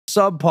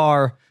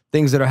subpar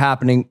things that are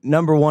happening.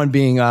 Number one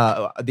being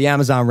the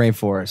Amazon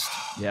rainforest.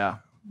 Yeah.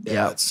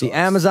 The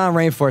Amazon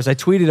rainforest. I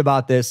tweeted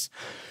about this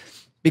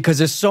because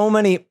there's so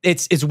many.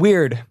 It's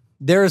weird.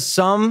 There's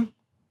some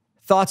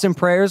thoughts and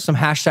prayers, some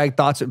hashtag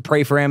thoughts and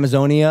pray for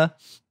Amazonia,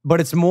 but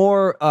it's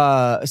more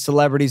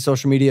celebrities,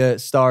 social media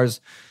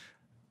stars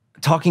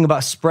talking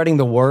about spreading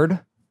the word.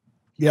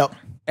 Yep.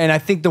 And I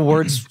think the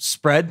word's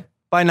spread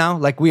by now.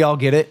 Like, we all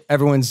get it.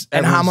 Everyone's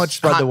how much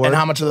spread the word. And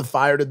how much of the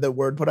fire did the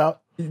word put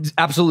out?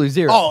 Absolutely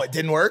zero. Oh, it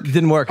didn't work? It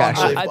didn't work,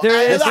 actually.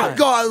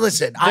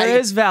 Listen. There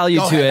is value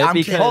to it.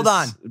 Because, hold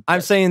on.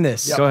 I'm saying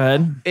this. Go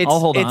ahead. I'll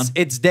hold on.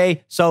 It's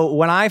day. So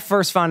when I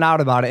first found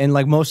out about it, and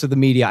like most of the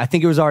media, I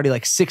think it was already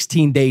like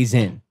 16 days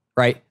in,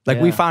 right?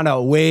 Like we found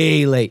out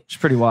way late. It's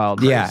pretty wild.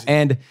 Crazy. Yeah.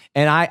 And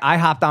I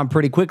hopped on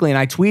pretty quickly and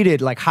I tweeted,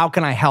 like, how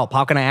can I help?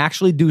 How can I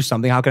actually do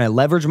something? How can I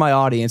leverage my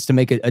audience to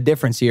make a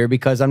difference here?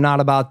 Because I'm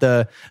not about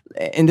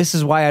and this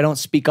is why I don't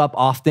speak up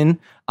often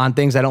on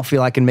things I don't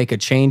feel I can make a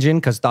change in,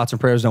 because thoughts and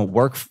prayers don't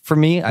work for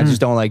me. I just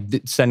don't like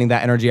sending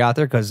that energy out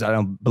there because I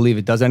don't believe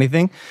it does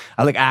anything.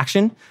 I like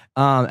action.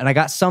 And I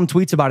got some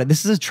tweets about it.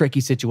 This is a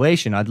tricky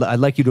situation. I'd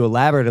like you to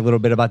elaborate a little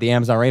bit about the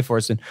Amazon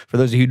rainforest. And for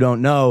those of you who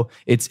don't know,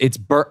 it's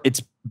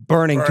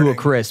burning to a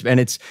crisp. And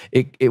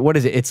what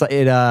is it?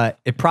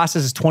 It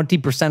processes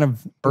 20%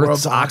 of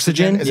Earth's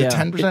oxygen. Is it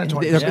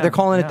 10%? They're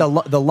calling it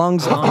the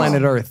lungs of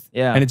planet Earth.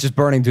 Yeah. And it's just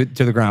burning to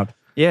the ground.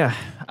 Yeah.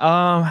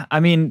 I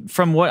mean,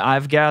 from what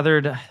I've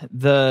gathered,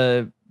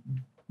 this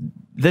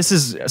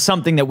is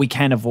something that we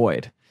can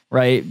avoid,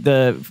 right?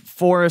 The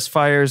forest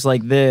fires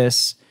like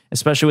this,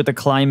 especially with the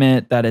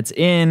climate that it's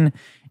in,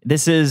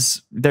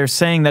 they're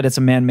saying that it's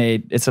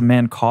a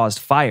man-caused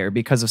fire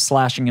because of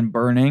slashing and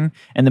burning.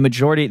 And the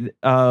majority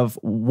of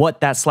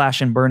what that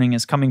slash and burning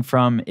is coming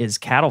from is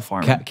cattle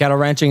farming. Cattle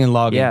ranching and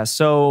logging. Yeah.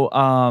 So,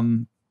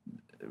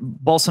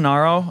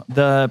 Bolsonaro,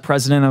 the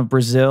president of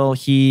Brazil,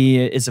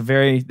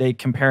 they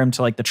compare him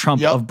to like the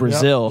Trump of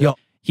Brazil. Yep.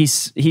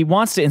 He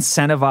wants to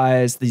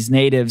incentivize these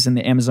natives in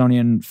the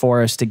Amazonian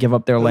forest to give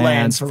up their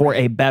lands for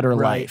a better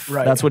life.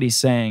 Right. That's what he's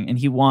saying. And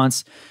he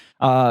wants,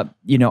 I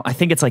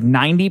think it's like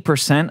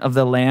 90% of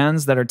the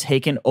lands that are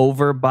taken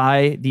over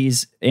by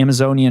these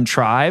Amazonian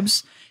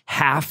tribes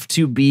have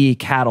to be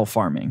cattle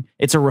farming.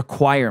 It's a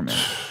requirement.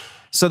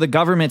 So the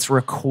government's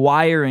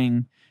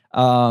requiring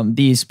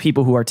these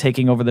people who are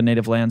taking over the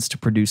native lands to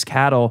produce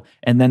cattle,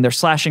 and then they're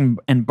slashing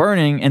and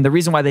burning. And the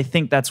reason why they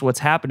think that's what's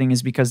happening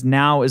is because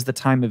now is the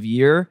time of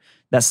year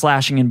that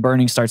slashing and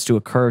burning starts to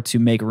occur to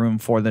make room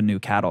for the new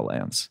cattle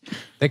lands.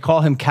 They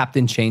call him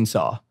Captain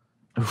Chainsaw.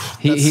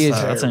 He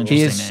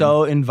is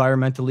so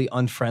environmentally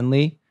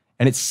unfriendly,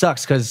 and it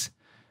sucks because,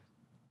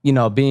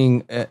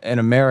 being an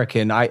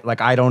American,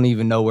 I don't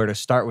even know where to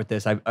start with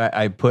this.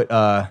 I put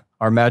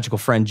our magical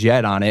friend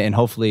Jed on it, and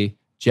hopefully,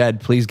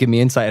 Jed, please give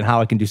me insight on how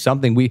I can do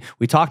something. We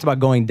talked about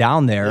going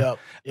down there.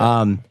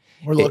 Yep.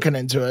 We're looking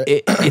into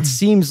it. It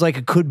seems like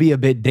it could be a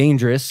bit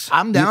dangerous.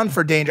 I'm down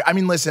for danger. I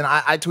mean, listen,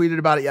 I tweeted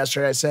about it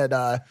yesterday. I said,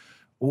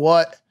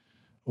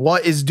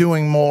 what is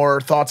doing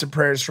more thoughts and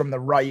prayers from the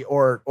right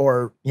or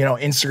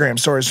Instagram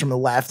stories from the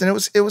left? And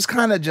it was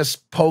kind of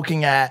just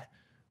poking at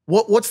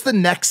what's the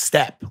next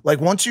step?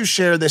 Like, once you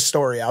share this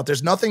story out,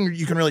 there's nothing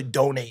you can really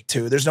donate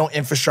to. There's no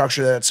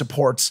infrastructure that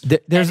supports.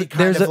 There's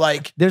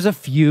a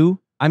few.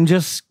 I'm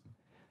just,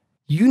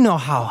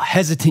 how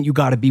hesitant you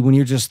got to be when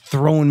you're just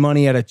throwing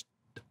money at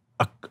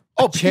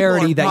a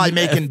charity that you're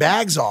making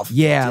bags off.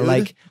 Yeah,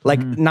 dude. like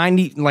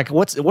 90. Like,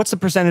 what's the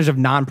percentage of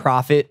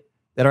nonprofit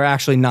that are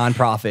actually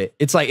nonprofit?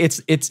 It's like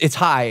it's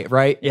high,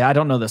 right? Yeah, I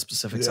don't know the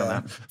specifics on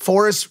that.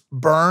 Forests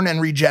burn and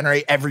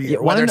regenerate every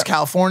year, whether it's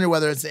California,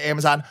 whether it's the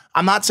Amazon.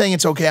 I'm not saying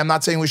it's okay. I'm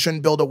not saying we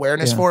shouldn't build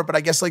awareness for it, but I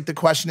guess like the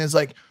question is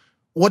like,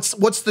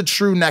 what's the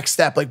true next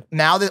step? Like,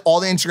 now that all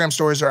the Instagram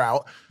stories are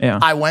out,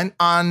 I went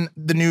on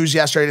the news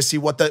yesterday to see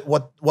what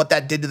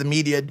that did to the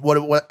media,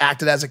 what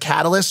acted as a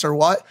catalyst or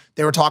what.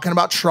 They were talking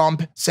about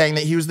Trump saying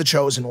that he was the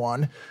chosen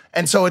one.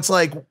 And so it's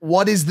like,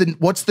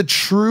 what's the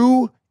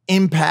true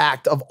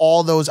impact of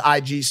all those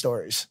IG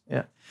stories?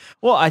 Yeah.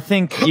 Well, I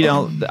think,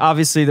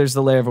 obviously there's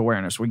the layer of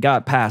awareness. We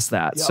got past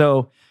that. Yep.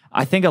 So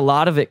I think a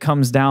lot of it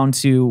comes down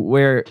to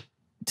where,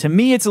 to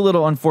me, it's a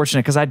little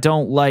unfortunate because I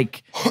don't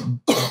like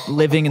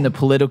living in the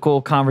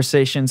political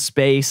conversation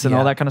space and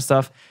all that kind of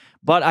stuff.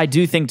 But I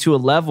do think to a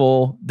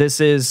level,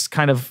 this is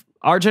kind of,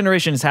 our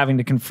generation is having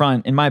to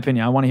confront, in my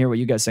opinion, I want to hear what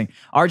you guys think.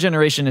 Our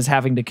generation is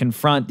having to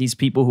confront these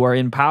people who are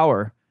in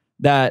power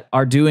that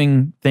are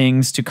doing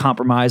things to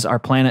compromise our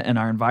planet and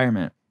our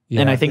environment.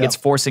 Yeah, and I think it's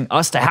forcing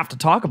us to have to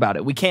talk about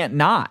it. We can't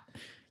not.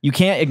 You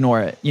can't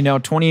ignore it.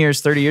 20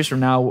 years, 30 years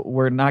from now,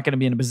 we're not going to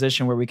be in a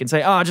position where we can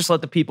say, just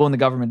let the people in the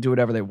government do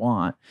whatever they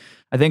want.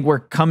 I think we're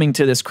coming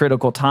to this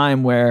critical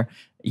time where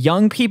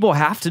young people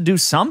have to do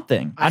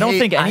something. I don't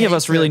think any of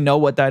us really know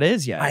what that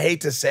is yet. I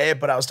hate to say it,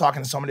 but I was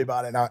talking to somebody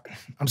about it.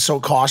 I'm so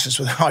cautious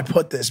with how I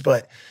put this,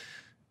 but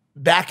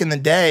back in the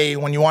day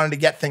when you wanted to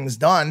get things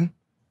done,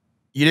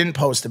 you didn't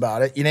post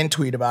about it. You didn't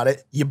tweet about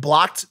it. You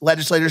blocked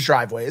legislators'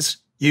 driveways.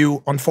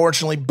 You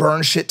unfortunately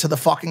burn shit to the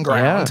fucking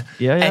ground.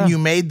 And you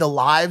made the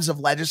lives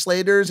of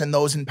legislators and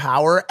those in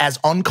power as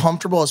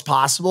uncomfortable as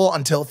possible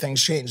until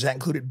things changed. That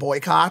included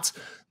boycotts.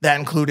 That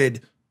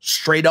included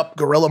straight up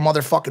guerrilla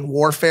motherfucking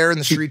warfare in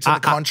the streets of the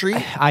country.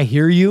 I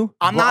hear you.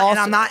 I'm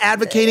not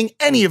advocating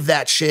any of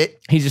that shit.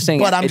 He's just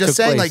saying, but I'm just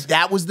saying, like,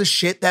 that was the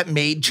shit that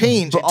made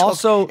change.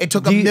 It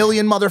took a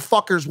million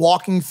motherfuckers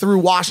walking through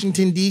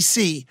Washington,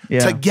 D.C.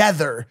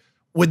 together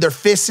with their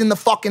fists in the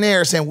fucking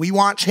air saying, we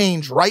want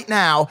change right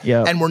now.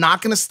 And we're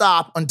not going to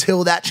stop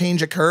until that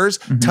change occurs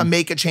to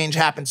make a change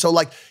happen. So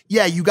like,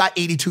 yeah, you got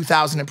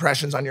 82,000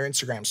 impressions on your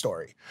Instagram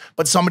story,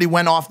 but somebody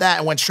went off that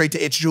and went straight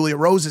to It's Julia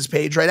Rose's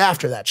page right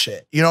after that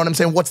shit. You know what I'm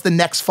saying? What's the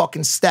next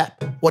fucking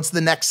step? What's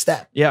the next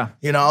step? You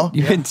know?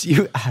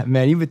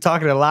 Man, you've been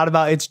talking a lot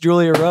about It's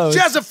Julia Rose. She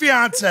has a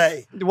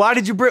fiance. Why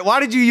did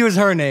you use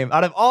her name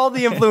out of all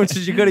the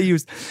influences you could have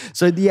used?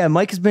 So yeah,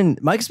 Mike has been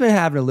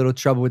having a little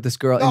trouble with this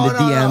girl in the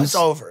DMs. No, it's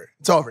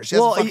over. She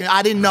has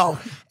I didn't know.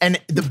 And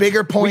the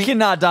bigger point. We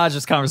cannot dodge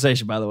this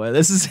conversation, by the way.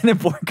 This is an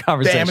important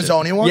conversation. The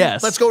Amazonian one?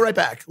 Yes. Let's go right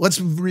back. Let's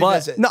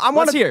revisit.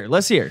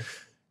 Let's hear.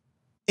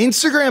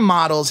 Instagram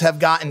models have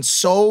gotten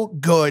so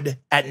good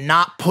at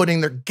not putting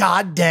their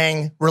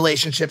goddamn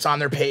relationships on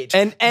their page.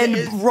 And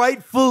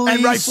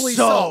rightfully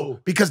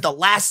so. Because the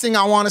last thing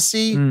I want to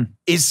see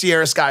is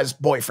Sierra Sky's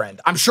boyfriend.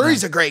 I'm sure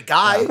he's a great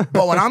guy,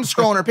 but when I'm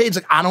scrolling her page,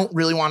 like, I don't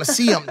really want to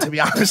see him, to be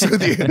honest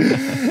with you.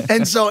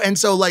 And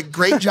so like,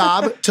 great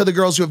job to the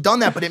girls who have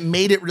done that, but it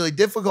made it really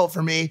difficult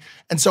for me.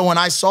 And so when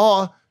I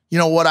saw, you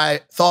know, what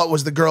I thought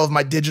was the girl of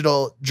my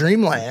digital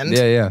dreamland,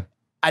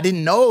 I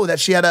didn't know that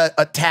she had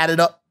a tatted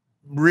up,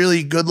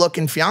 really good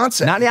looking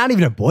fiance. Not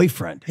even a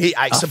boyfriend.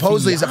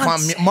 Supposedly is a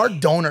fun. Mark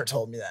Donor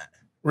told me that.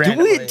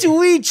 Do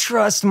we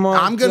trust Mark?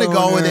 I'm gonna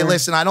go with it.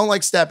 Listen, I don't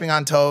like stepping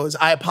on toes.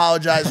 I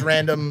apologize,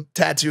 random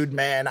tattooed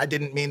man. I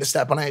didn't mean to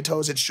step on any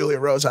toes. It's Julia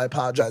Rose. I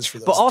apologize for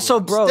those. But also,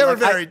 bro, they were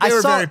very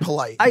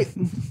polite.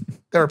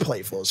 They were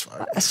playful as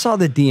fuck. I saw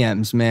the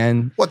DMs,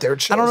 man. What, they were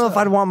chill? I don't know if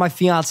I'd want my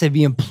fiance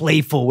being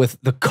playful with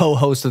the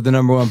co-host of the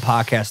 #1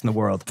 podcast in the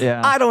world.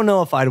 Yeah. I don't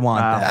know if I'd want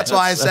that. That's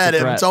why I said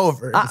it. It's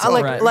over.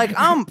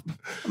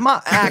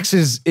 My axe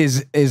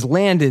is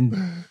landing.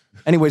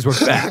 Anyways, we're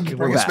back.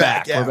 We're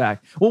back. We're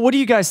back. Well, what do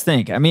you guys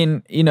think? I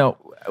mean, you know,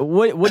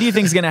 what do you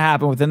think is going to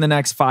happen within the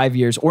next 5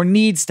 years, or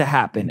needs to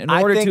happen in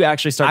order to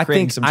actually start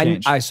creating some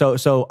change?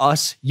 So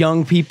us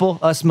young people,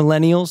 us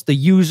millennials, the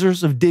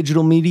users of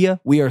digital media,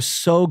 we are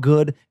so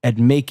good at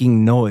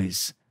making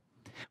noise.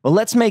 Well,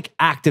 let's make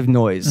active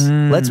noise.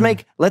 Let's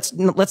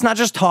not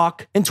just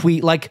talk and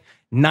tweet like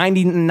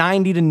 90 to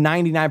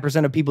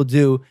 99% of people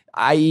do.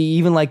 I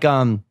even like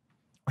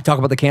we talk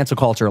about the cancel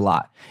culture a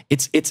lot.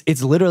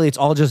 It's literally, it's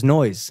all just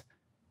noise.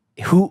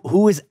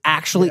 Who is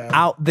actually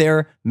out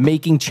there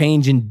making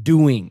change and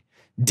doing?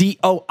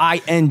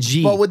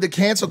 DOING. Well, with the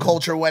cancel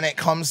culture, when it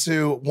comes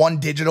to one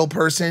digital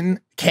person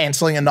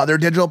canceling another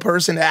digital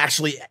person,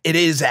 it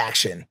is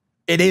action.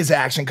 It is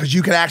action, because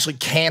you can actually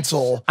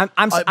cancel.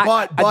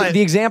 The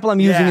example I'm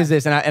using is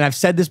this, and I've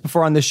said this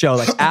before on this show.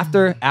 Like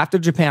after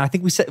Japan, I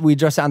think we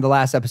addressed it on the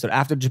last episode.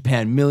 After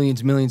Japan,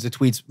 millions of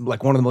tweets,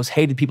 like one of the most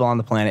hated people on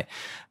the planet.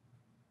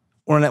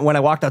 When I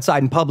walked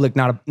outside in public,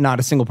 not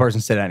a single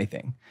person said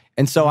anything.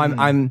 And so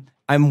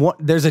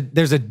there's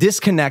a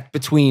disconnect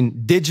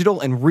between digital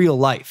and real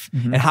life.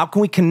 And how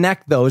can we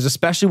connect those,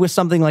 especially with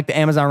something like the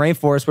Amazon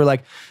rainforest, where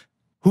like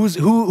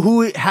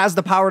who has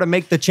the power to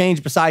make the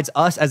change besides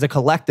us as a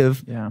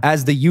collective,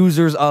 as the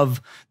users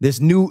of this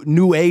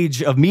new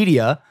age of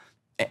media?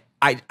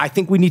 I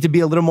think we need to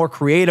be a little more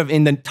creative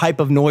in the type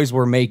of noise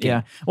we're making.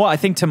 Yeah. Well, I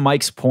think to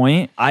Mike's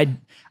point,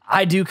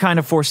 I do kind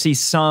of foresee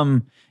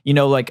some, you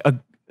know, like a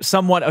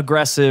somewhat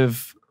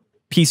aggressive,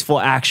 peaceful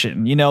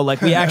action. You know,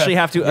 like we actually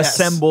have to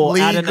assemble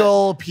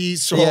legal,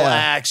 peaceful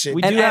action.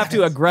 We do have to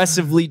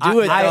aggressivily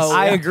do it.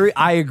 I agree.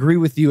 I agree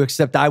with you,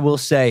 except I will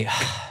say,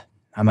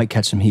 I might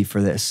catch some heat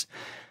for this.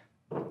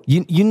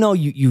 You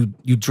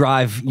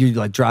drive, you're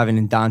like driving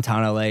in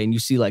downtown LA and you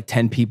see like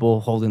 10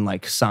 people holding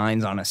like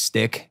signs on a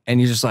stick,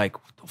 and you're just like,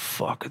 what the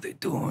fuck are they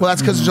doing? Well,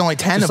 that's because there's only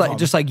 10 of them.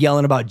 Just like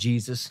yelling about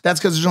Jesus. That's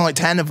because there's only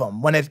 10 of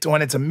them. When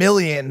it's a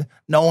million,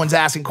 no one's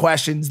asking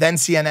questions. Then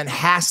CNN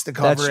has to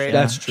cover it.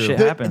 That's true. Shit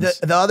happens.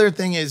 The other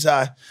thing is,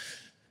 I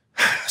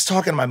was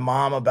talking to my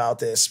mom about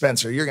this.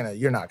 Spencer,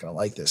 you're not gonna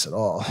like this at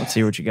all. Let's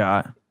see what you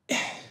got.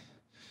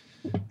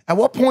 At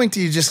what point do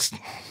you just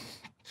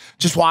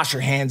wash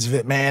your hands of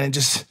it, man, and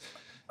just?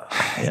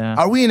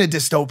 Are we in a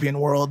dystopian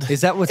world?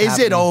 Is that what's Is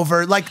happening? it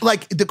over? Like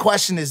the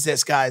question is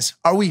this, guys.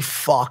 Are we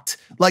fucked?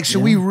 Like,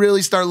 should we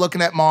really start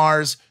looking at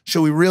Mars?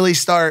 Should we really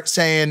start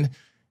saying,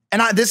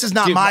 this is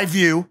not my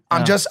view.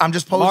 I'm just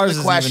posing Mars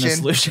the question. Isn't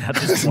even a solution at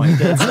this point.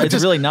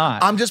 It's really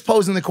not. I'm just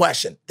posing the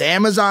question. The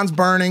Amazon's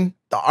burning.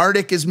 The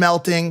Arctic is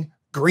melting.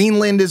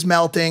 Greenland is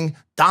melting.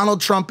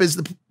 Donald Trump is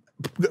the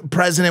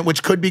president,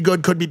 which could be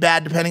good, could be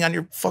bad, depending on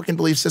your fucking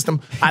belief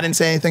system. I didn't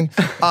say anything.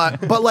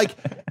 But like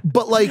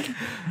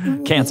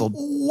canceled.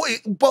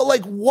 But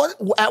like,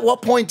 at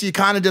what point do you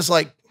kind of just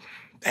like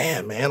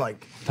damn, man,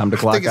 like time to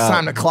clock I think it's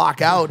time to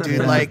clock out,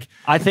 dude. Like,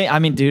 I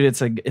mean, dude,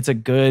 it's a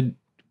good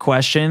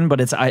question,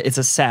 but it's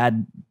a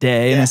sad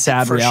day and a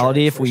sad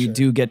reality if we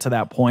do get to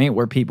that point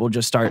where people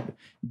just start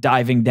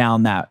diving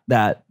down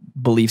that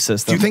belief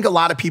system. Do you think a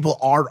lot of people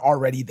are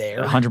already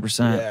there?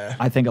 100%. Yeah.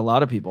 I think a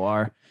lot of people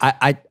are.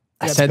 I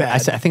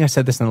think I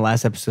said this in the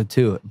last episode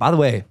too. By the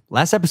way,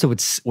 last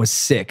episode was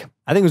sick.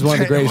 I think it was one of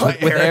the greatest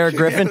with Eric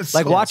Griffin. Yeah,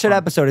 like, watch that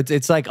episode.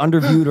 It's like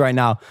underviewed right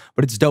now,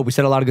 but it's dope. We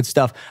said a lot of good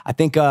stuff. I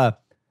think the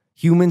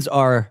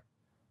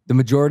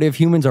majority of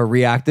humans are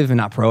reactive and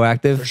not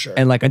proactive. For sure.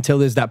 And like, until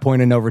there's that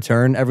point of no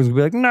return, everyone's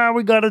gonna be like, nah,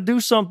 we gotta do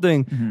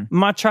something.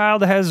 My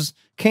child has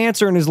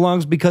cancer in his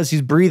lungs because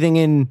he's breathing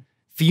in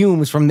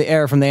fumes from the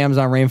air from the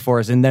Amazon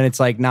rainforest. And then it's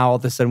like, now all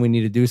of a sudden we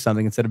need to do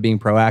something instead of being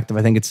proactive.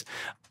 I think it's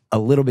a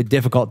little bit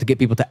difficult to get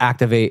people to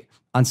activate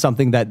on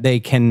something that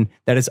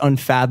is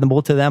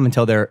unfathomable to them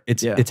until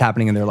it's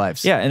happening in their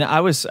lives. Yeah. And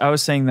I was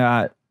saying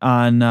that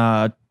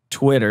on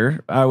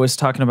Twitter. I was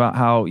talking about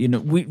how,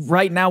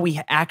 right now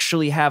we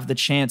actually have the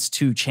chance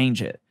to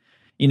change it.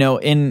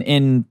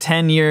 In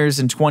 10 years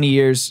and 20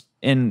 years,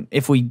 and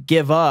if we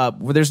give up,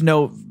 there's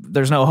no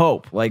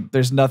hope. Like,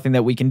 there's nothing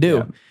that we can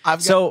do. Yeah.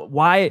 So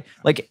why,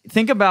 like,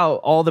 think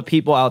about all the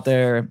people out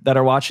there that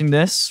are watching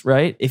this,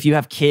 right? If you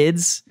have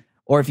kids,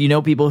 or if you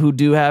know people who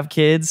do have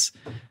kids,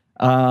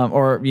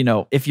 or,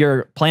 if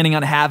you're planning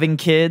on having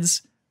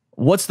kids,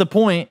 what's the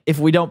point if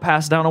we don't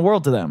pass down a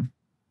world to them?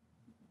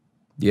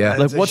 Yeah.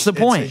 Like, what's the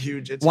point?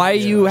 Why are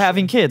you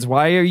having kids?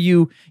 Why are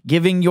you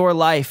giving your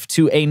life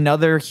to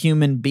another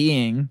human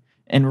being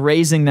and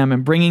raising them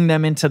and bringing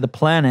them into the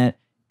planet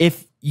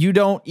if you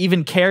don't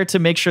even care to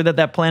make sure that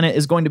that planet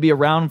is going to be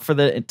around for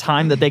the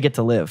time that they get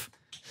to live?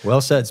 Well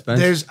said,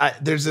 Spence.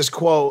 There's this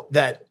quote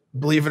that,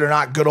 believe it or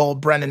not, good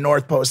old Brendan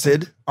North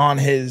posted on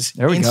his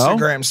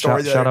Instagram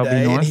story the other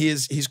day, and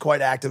he's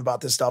quite active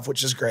about this stuff,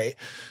 which is great.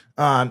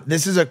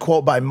 This is a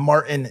quote by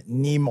Martin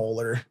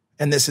Niemöller.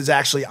 And this is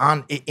actually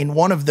in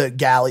one of the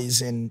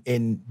galleys in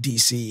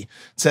DC. It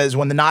says,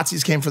 when the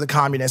Nazis came for the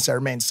communists, I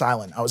remained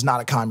silent. I was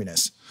not a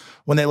communist.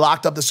 When they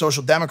locked up the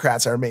social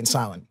democrats, I remained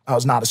silent. I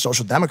was not a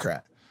social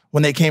democrat.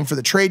 When they came for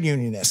the trade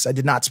unionists, I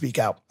did not speak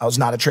out. I was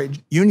not a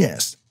trade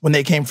unionist. When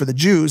they came for the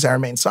Jews, I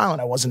remained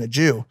silent. I wasn't a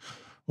Jew.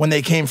 When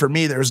they came for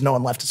me, there was no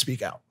one left to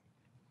speak out.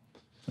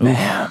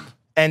 Man.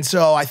 And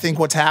so I think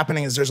what's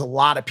happening is there's a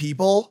lot of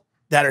people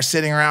that are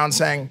sitting around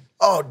saying,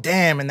 oh,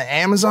 damn, in the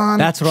Amazon?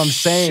 That's what I'm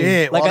saying.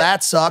 Shit, well,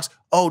 that sucks.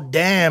 Oh,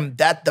 damn,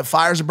 the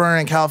fires are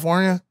burning in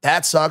California?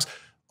 That sucks.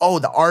 Oh,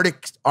 the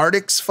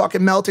Arctic's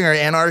fucking melting, or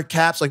Antarctic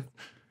caps. Like,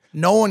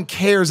 no one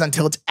cares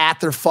until it's at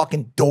their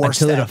fucking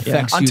doorstep. Until it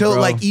affects you, Until,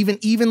 bro. like,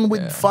 even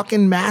with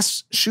fucking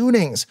mass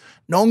shootings.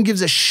 No one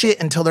gives a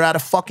shit until they're at a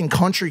fucking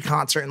country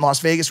concert in Las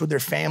Vegas with their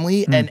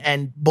family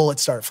and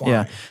bullets start flying.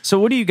 Yeah. So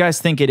what do you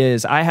guys think it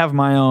is? I have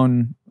my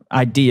own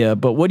idea,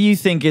 but what do you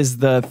think is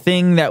the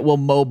thing that will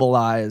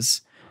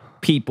mobilize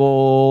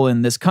people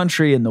in this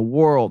country and the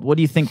world? What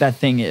do you think that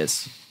thing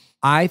is?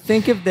 I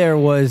think if there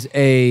was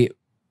a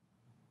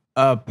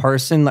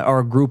person or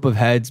a group of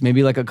heads,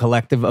 maybe like a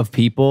collective of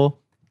people,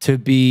 to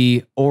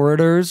be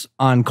orators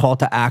on call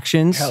to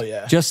actions. Hell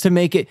yeah. Just to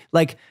make it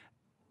like,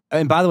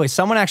 and by the way,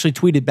 someone actually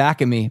tweeted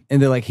back at me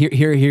and they're like,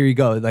 here you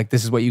go. Like,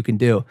 this is what you can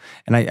do.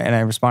 And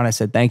I responded, I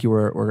said, thank you.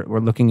 We're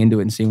looking into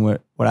it and seeing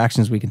what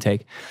actions we can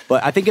take.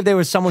 But I think if there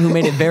was someone who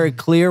made it very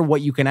clear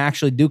what you can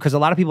actually do, because a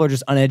lot of people are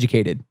just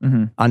uneducated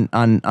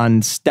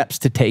on steps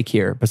to take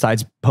here,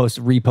 besides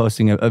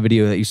reposting a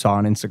video that you saw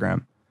on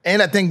Instagram.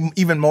 And I think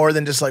even more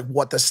than just like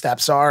what the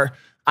steps are,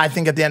 I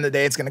think at the end of the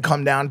day, it's going to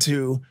come down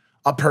to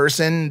a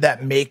person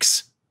that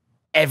makes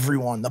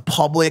everyone, the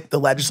public, the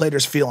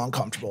legislators, feel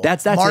uncomfortable.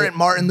 That's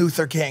Martin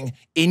Luther King,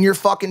 in your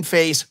fucking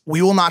face,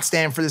 we will not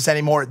stand for this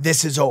anymore.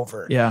 This is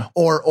over. Yeah.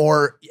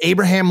 Or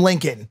Abraham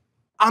Lincoln,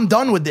 I'm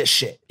done with this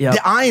shit. Yep.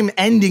 I am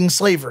ending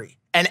slavery.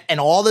 And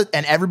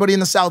everybody in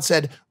the South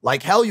said,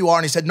 like hell you are.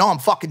 And he said, no, I'm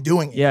fucking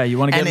doing it. Yeah, you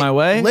want to get in my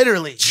way?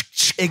 Literally.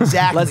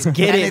 Exactly. Let's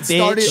get it,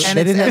 bitch.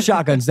 They didn't have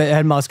shotguns. They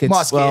had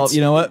muskets. Well,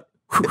 you know what?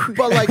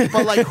 but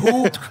like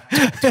who?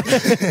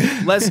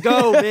 Let's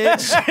go,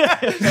 bitch.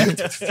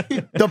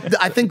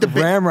 I think the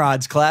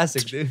Ramrod's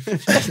classic, dude.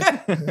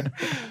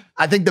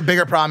 I think the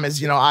bigger problem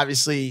is,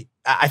 obviously,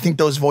 I think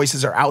those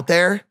voices are out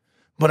there,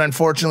 but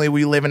unfortunately,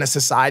 we live in a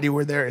society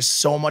where there is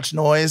so much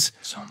noise,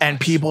 and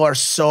people are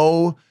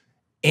so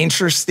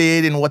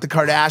interested in what the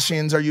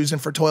Kardashians are using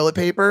for toilet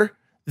paper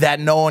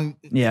that no one,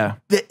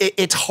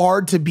 it's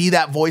hard to be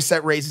that voice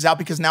that raises out,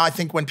 because now I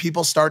think when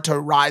people start to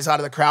rise out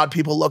of the crowd,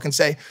 people look and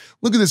say,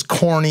 look at this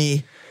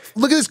corny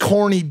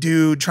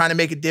dude trying to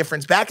make a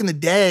difference. Back in the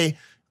day,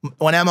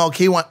 when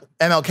MLK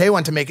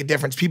went to make a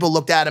difference, people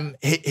looked at him,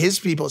 his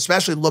people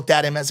especially looked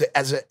at him as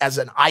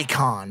an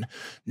icon.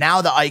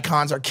 Now the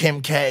icons are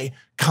Kim K,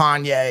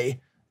 Kanye,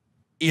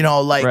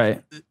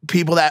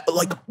 people that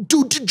like,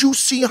 dude, did you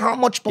see how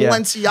much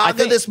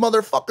Balenciaga this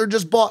motherfucker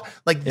just bought?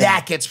 Like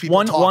that gets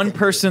people talking. One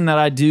person that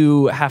I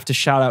do have to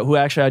shout out, who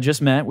actually I just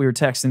met, we were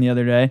texting the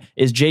other day,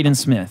 is Jaden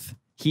Smith.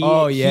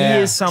 He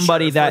is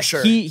somebody that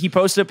sure. he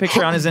posted a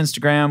picture on his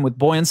Instagram with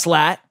Boy and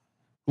Slat.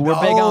 We're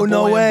big on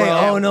no Boy way. and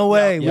Bro. Oh, no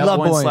way. We love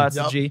Boy and Boy. Slat's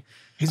a G.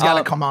 He's got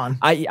to come on.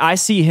 I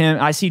see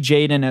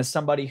Jaden as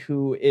somebody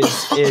who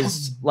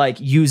is like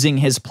using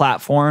his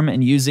platform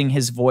and using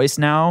his voice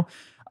now.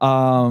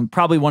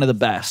 Probably one of the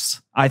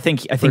best. I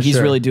think he's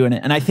really doing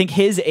it. And I think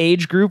his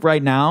age group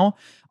right now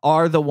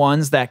are the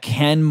ones that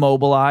can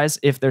mobilize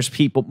if there's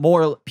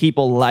more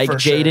people like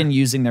Jaden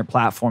using their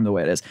platform the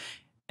way it is.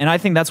 And I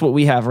think that's what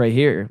we have right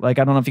here. Like,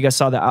 I don't know if you guys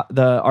saw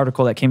the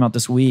article that came out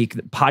this week.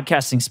 The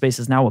podcasting space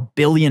is now $1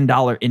 billion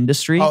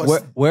industry. Oh,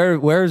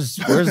 where's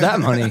that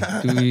money?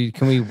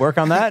 Can we work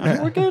on that?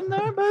 We're getting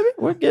there, baby.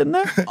 We're getting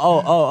there.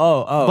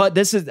 Oh. But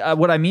this is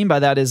what I mean by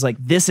that is like,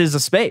 this is a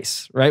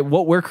space, right?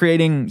 What we're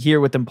creating here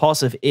with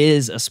Impaulsive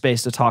is a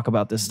space to talk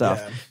about this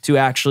stuff, to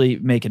actually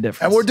make a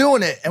difference. And we're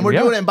doing it. And we're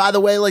doing it. And by the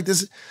way, like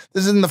this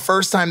isn't the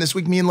first time this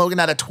week. Me and Logan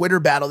had a Twitter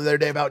battle the other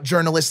day about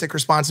journalistic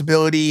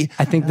responsibility.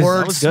 I think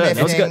that was good.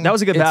 That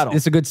was a good battle.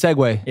 It's a good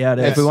segue. Yeah, it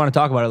is. If we want to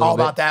talk about it a little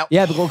bit. All about that.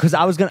 Yeah, because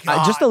I was gonna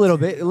just a little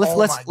bit.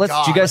 Let's.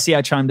 Did you guys see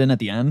I chimed in at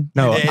the end?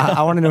 No,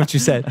 I want to know what you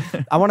said.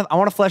 I want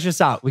to flesh this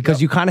out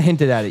because you kind of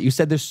hinted at it. You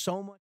said there's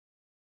so much.